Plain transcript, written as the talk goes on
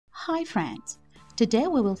Hi friends! Today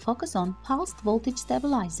we will focus on pulsed voltage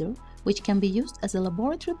stabilizer, which can be used as a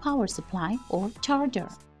laboratory power supply or charger.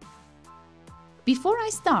 Before I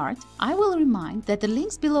start, I will remind that the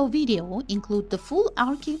links below video include the full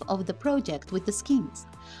archive of the project with the schemes.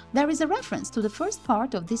 There is a reference to the first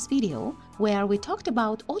part of this video where we talked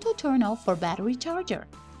about auto turn-off for battery charger.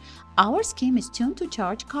 Our scheme is tuned to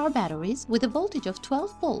charge car batteries with a voltage of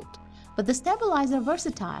 12 volt. But the stabilizer is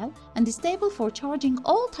versatile and is stable for charging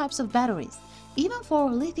all types of batteries, even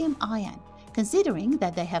for lithium-ion, considering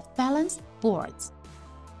that they have balanced boards.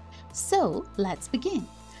 So, let's begin.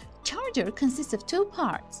 Charger consists of two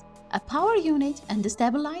parts, a power unit and a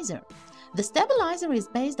stabilizer. The stabilizer is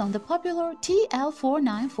based on the popular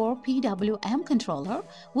TL494 PWM controller,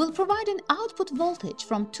 will provide an output voltage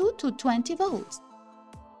from 2 to 20 volts.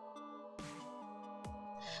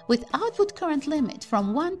 With output current limit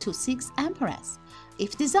from 1 to 6 amperes.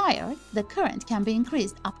 If desired, the current can be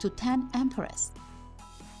increased up to 10 amperes.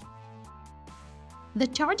 The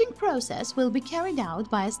charging process will be carried out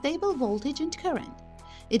by a stable voltage and current.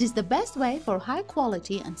 It is the best way for high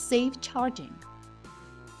quality and safe charging.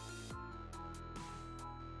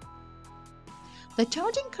 The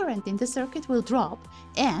charging current in the circuit will drop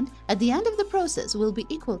and at the end of the process will be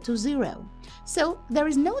equal to 0. So there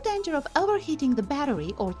is no danger of overheating the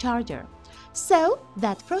battery or charger. So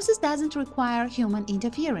that process doesn't require human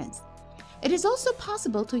interference. It is also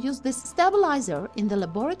possible to use this stabilizer in the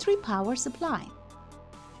laboratory power supply.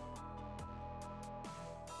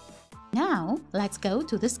 Now let's go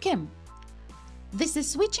to the scheme. This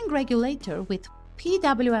is switching regulator with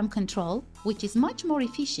PWM control, which is much more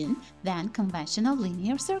efficient than conventional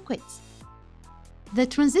linear circuits. The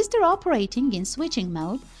transistor operating in switching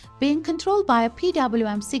mode being controlled by a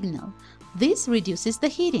PWM signal. This reduces the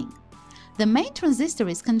heating. The main transistor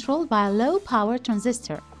is controlled by a low-power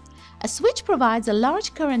transistor. A switch provides a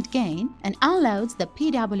large current gain and unloads the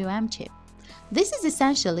PWM chip. This is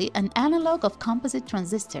essentially an analog of composite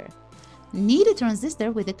transistor. Need a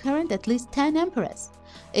transistor with a current at least 10 amperes.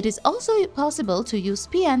 It is also possible to use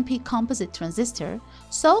PNP composite transistor,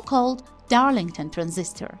 so-called Darlington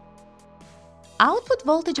transistor. Output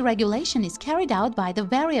voltage regulation is carried out by the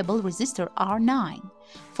variable resistor R9.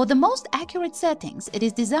 For the most accurate settings, it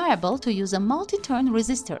is desirable to use a multi-turn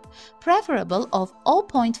resistor, preferable of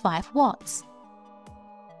 0.5 watts.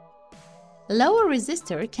 Lower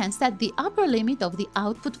resistor can set the upper limit of the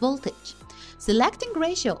output voltage. Selecting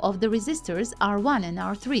ratio of the resistors R1 and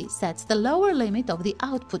R3 sets the lower limit of the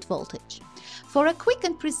output voltage. For a quick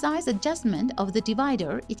and precise adjustment of the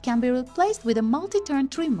divider, it can be replaced with a multi-turn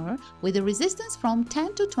trimmer with a resistance from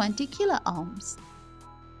 10 to 20 kiloohms.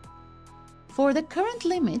 For the current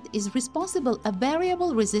limit is responsible a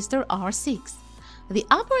variable resistor R6. The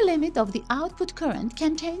upper limit of the output current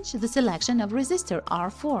can change the selection of resistor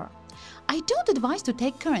R4. I don't advise to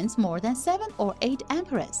take currents more than 7 or 8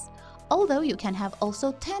 amperes, although you can have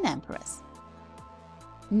also 10 amperes.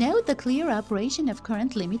 Note the clear operation of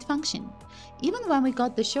current limit function. Even when we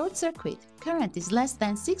got the short circuit, current is less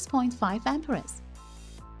than 6.5 amperes.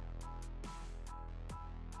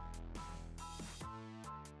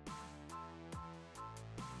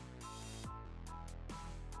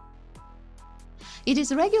 It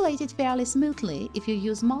is regulated fairly smoothly if you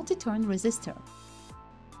use multi-turn resistor.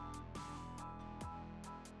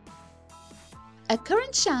 A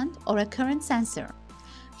current shunt or a current sensor.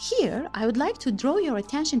 Here, I would like to draw your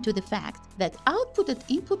attention to the fact that output and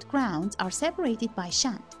input grounds are separated by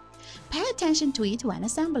shunt. Pay attention to it when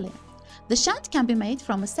assembling. The shunt can be made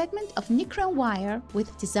from a segment of nichrome wire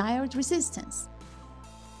with desired resistance.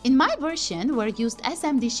 In my version were used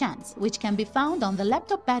SMD shunts, which can be found on the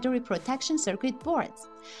laptop battery protection circuit boards.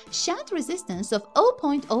 Shunt resistance of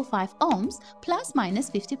 0.05 ohms plus minus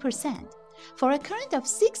 50%. For a current of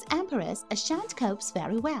 6 amperes, a shunt copes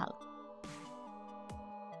very well.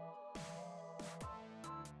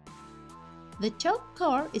 The choke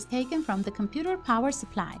core is taken from the computer power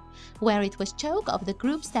supply, where it was choke of the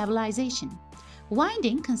group stabilization.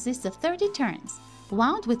 Winding consists of 30 turns,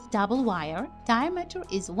 wound with double wire, diameter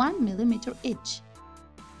is 1 mm each.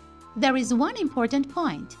 There is one important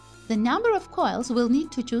point. The number of coils will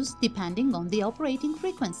need to choose depending on the operating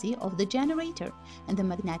frequency of the generator and the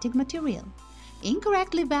magnetic material.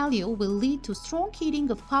 Incorrectly value will lead to strong heating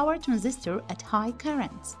of power transistor at high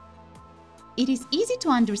currents. It is easy to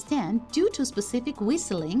understand due to specific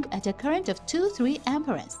whistling at a current of 2-3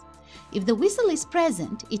 amperes. If the whistle is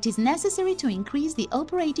present, it is necessary to increase the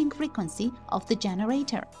operating frequency of the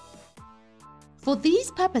generator. For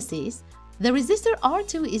these purposes, the resistor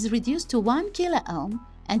R2 is reduced to 1 kiloohm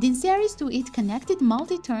and in series to it connected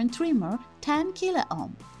multi-turn trimmer 10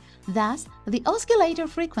 kiloohm. Thus, the oscillator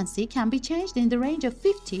frequency can be changed in the range of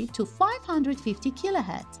 50 to 550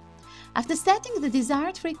 kHz. After setting the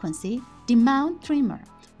desired frequency, demount trimmer,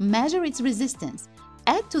 measure its resistance,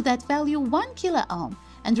 add to that value 1 kΩ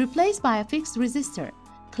and replace by a fixed resistor,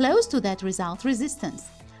 close to that result resistance.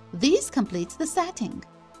 This completes the setting.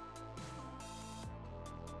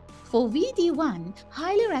 For VD1,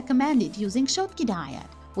 highly recommended using Schottky diode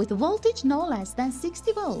with voltage no less than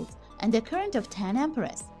 60 volts and a current of 10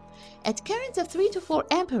 amperes. At currents of 3 to 4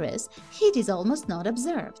 amperes, heat is almost not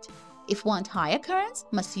observed. If want higher currents,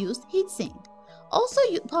 must use heatsink. Also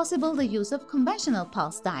possible the use of conventional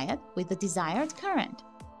pulse diode with the desired current.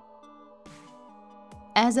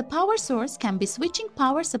 As a power source can be switching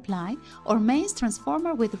power supply or mains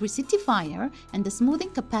transformer with rectifier and a smoothing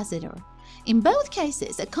capacitor. In both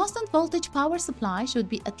cases, a constant voltage power supply should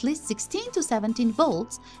be at least 16 to 17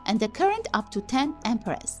 volts and a current up to 10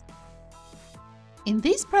 amperes. In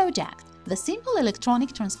this project, the simple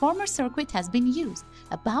electronic transformer circuit has been used,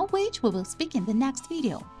 about which we will speak in the next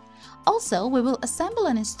video. Also, we will assemble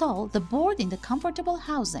and install the board in the comfortable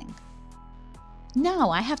housing. Now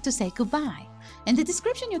I have to say goodbye. In the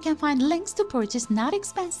description you can find links to purchase not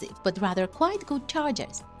expensive but rather quite good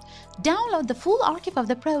chargers. Download the full archive of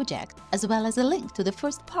the project as well as a link to the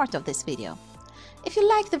first part of this video. If you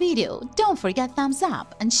liked the video, don't forget thumbs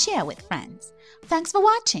up and share with friends. Thanks for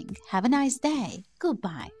watching. Have a nice day.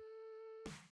 Goodbye.